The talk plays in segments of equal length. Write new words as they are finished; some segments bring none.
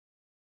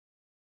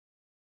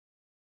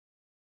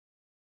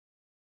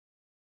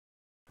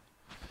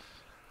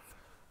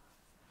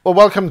Well,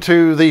 welcome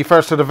to the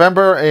 1st of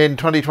November in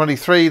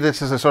 2023.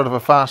 This is a sort of a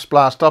fast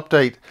blast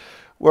update.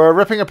 We're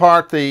ripping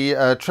apart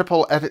the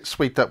triple edit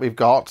suite that we've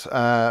got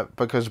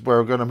because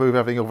we're going to move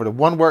everything over to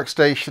one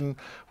workstation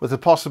with the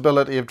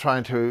possibility of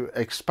trying to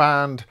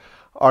expand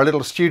our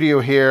little studio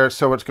here,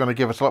 so it's going to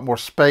give us a lot more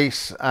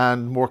space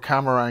and more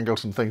camera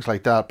angles and things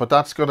like that. But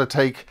that's going to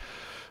take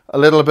a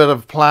little bit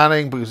of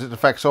planning because it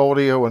affects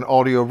audio and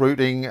audio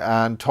routing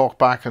and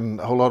talkback and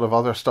a whole lot of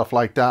other stuff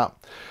like that.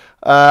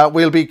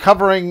 We'll be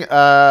covering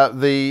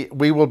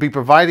we will be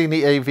providing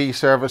the AV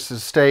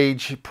services,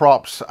 stage,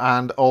 props,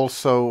 and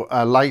also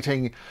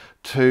lighting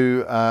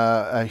to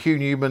Hugh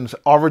Newman's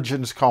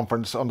Origins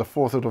conference on the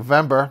 4th of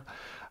November.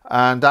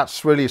 And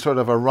that's really sort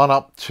of a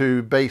run-up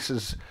to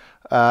BASES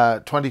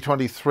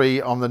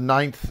 2023 on the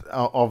 9th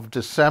of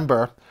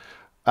December.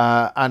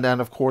 And then,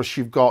 of course,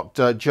 you've got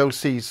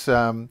Josie's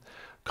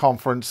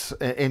conference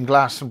in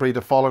Glastonbury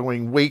the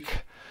following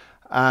week.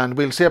 And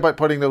we'll see about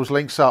putting those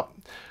links up.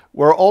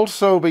 We're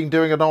also been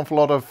doing an awful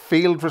lot of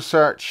field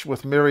research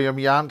with Miriam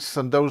Yance,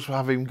 and those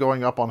have been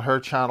going up on her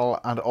channel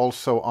and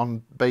also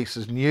on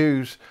BASES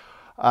News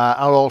and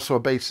also a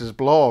BASES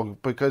blog,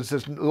 because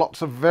there's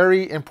lots of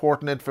very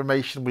important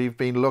information we've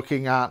been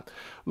looking at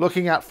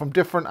from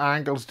different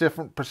angles,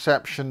 different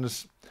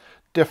perceptions,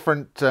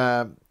 different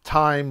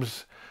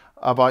times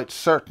about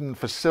certain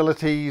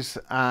facilities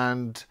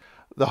and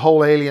the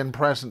whole alien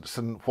presence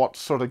and what's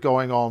sort of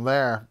going on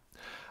there.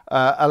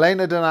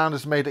 Elena Denan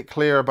has made it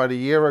clear about a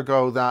year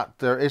ago that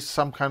there is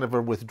some kind of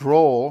a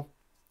withdrawal,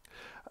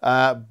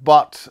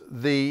 but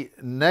the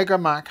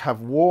Negamac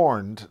have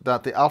warned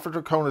that the Alpha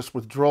Draconis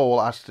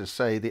withdrawal, as to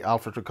say the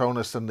Alpha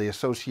Draconis and the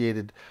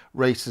associated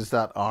races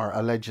that are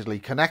allegedly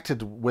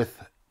connected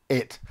with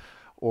it,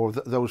 or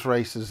those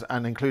races,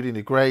 and including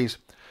the Greys,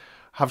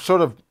 have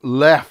sort of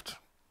left.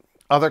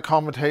 Other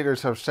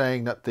commentators are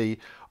saying that the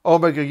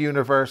Omega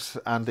universe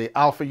and the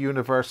Alpha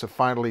universe have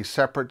finally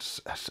separated.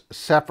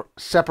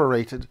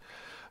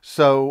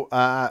 So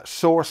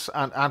source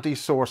and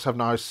anti-source have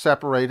now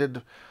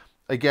separated.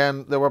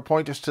 Again, there were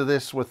pointers to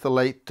this with the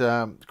late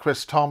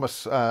Chris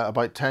Thomas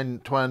about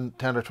 10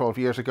 or 12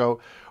 years ago,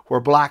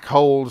 where black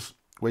holes,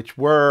 which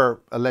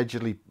were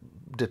allegedly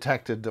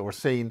detected or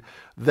seen,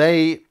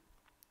 they,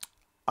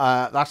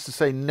 that's to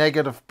say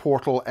negative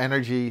portal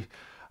energy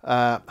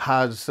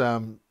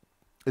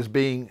is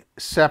being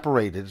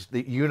separated.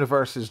 The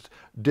universe is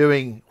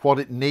doing what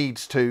it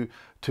needs to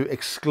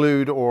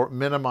exclude or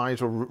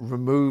minimize or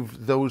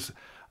remove those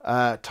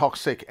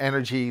toxic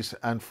energies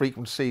and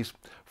frequencies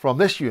from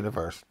this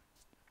universe,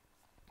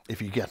 if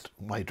you get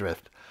my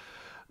drift.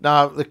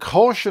 Now, the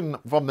caution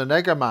from the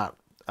Negamat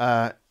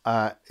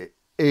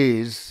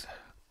is,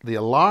 the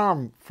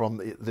alarm from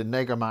the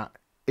Negamat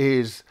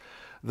is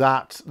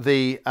that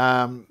the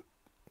Alpha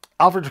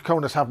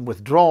Draconis haven't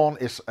withdrawn.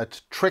 It's a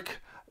trick.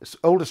 Its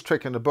oldest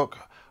trick in the book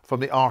from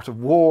the art of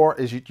war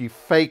is you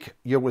fake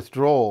your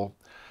withdrawal.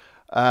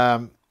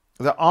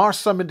 There are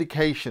some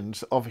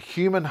indications of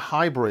human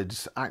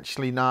hybrids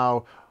actually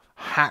now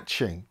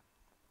hatching.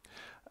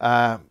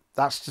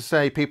 That's to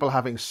say, people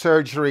having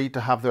surgery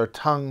to have their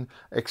tongue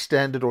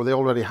extended, or they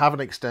already have an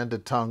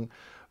extended tongue,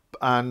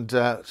 and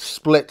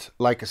split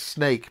like a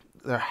snake.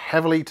 They're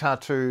heavily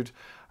tattooed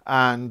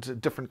and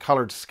different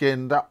coloured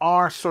skin. There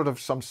are sort of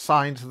some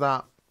signs of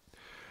that.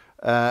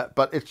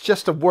 But it's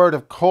just a word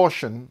of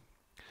caution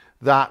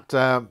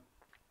that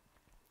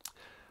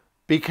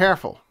be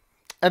careful.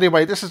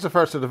 Anyway, this is the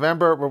 1st of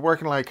November. We're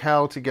working like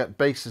hell to get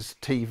BASES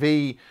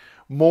TV,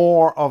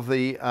 more of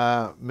the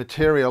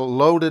material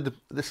loaded.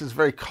 This is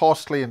very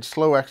costly and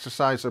slow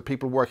exercise. There are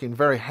people working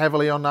very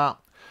heavily on that.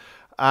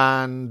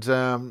 And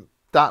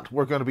that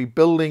we're going to be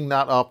building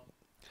that up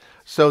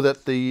so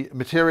that the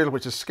material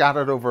which is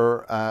scattered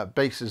over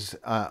BASES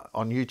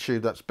on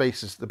YouTube, that's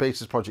BASES, the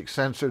BASES Project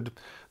Censored,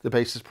 the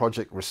BASES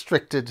Project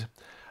Restricted,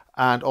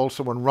 and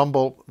also on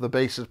Rumble, the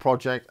BASES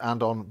Project,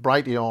 and on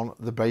Brighteon,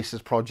 the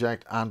BASES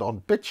Project, and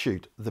on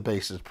BitChute, the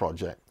BASES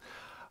Project.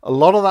 A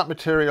lot of that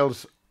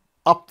material's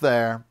up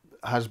there,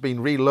 has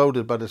been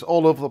reloaded, but it's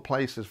all over the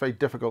place. It's very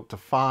difficult to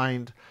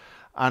find,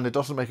 and it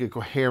doesn't make a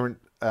coherent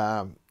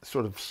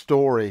sort of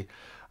story.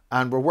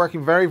 And we're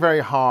working very,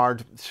 very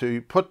hard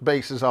to put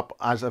BASES up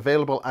as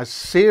available as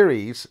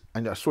series,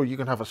 and so you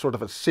can have a sort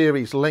of a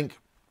series link,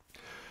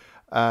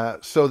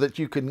 so that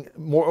you can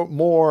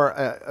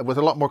with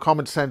a lot more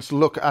common sense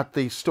look at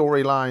the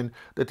storyline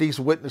that these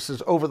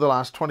witnesses over the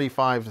last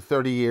 25 to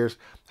 30 years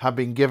have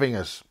been giving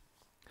us.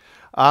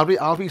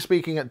 I'll be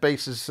speaking at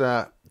BASES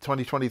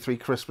 2023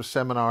 Christmas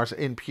seminars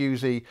in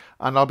Pusey,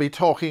 and I'll be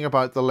talking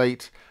about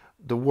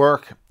the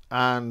work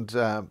and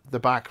the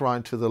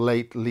background to the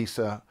late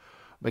Lisa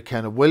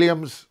McKenna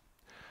Williams.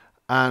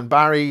 And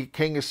Barry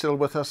King is still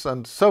with us,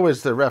 and so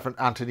is the Reverend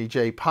Anthony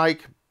J.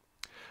 Pike.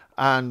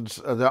 And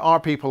there are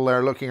people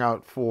there looking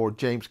out for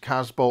James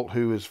Casbolt,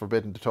 who is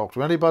forbidden to talk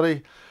to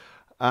anybody.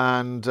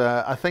 And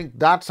I think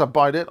that's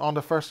about it on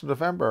the 1st of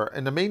November.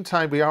 In the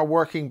meantime, we are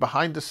working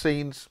behind the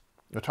scenes.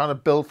 We're trying to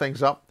build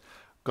things up.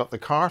 Got the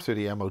car through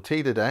the MOT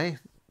today.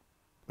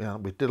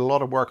 We did a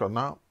lot of work on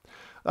that.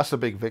 That's a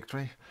big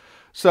victory.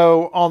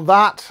 So on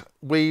that,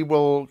 we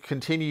will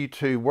continue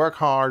to work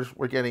hard.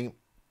 We're getting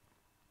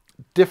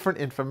different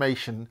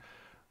information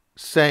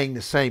saying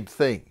the same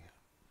thing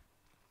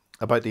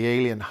about the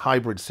alien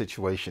hybrid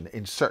situation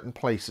in certain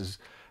places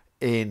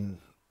in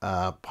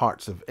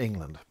parts of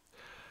England.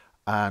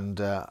 And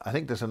I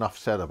think there's enough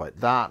said about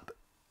that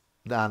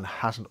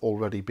hasn't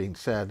already been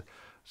said.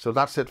 So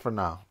that's it for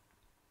now.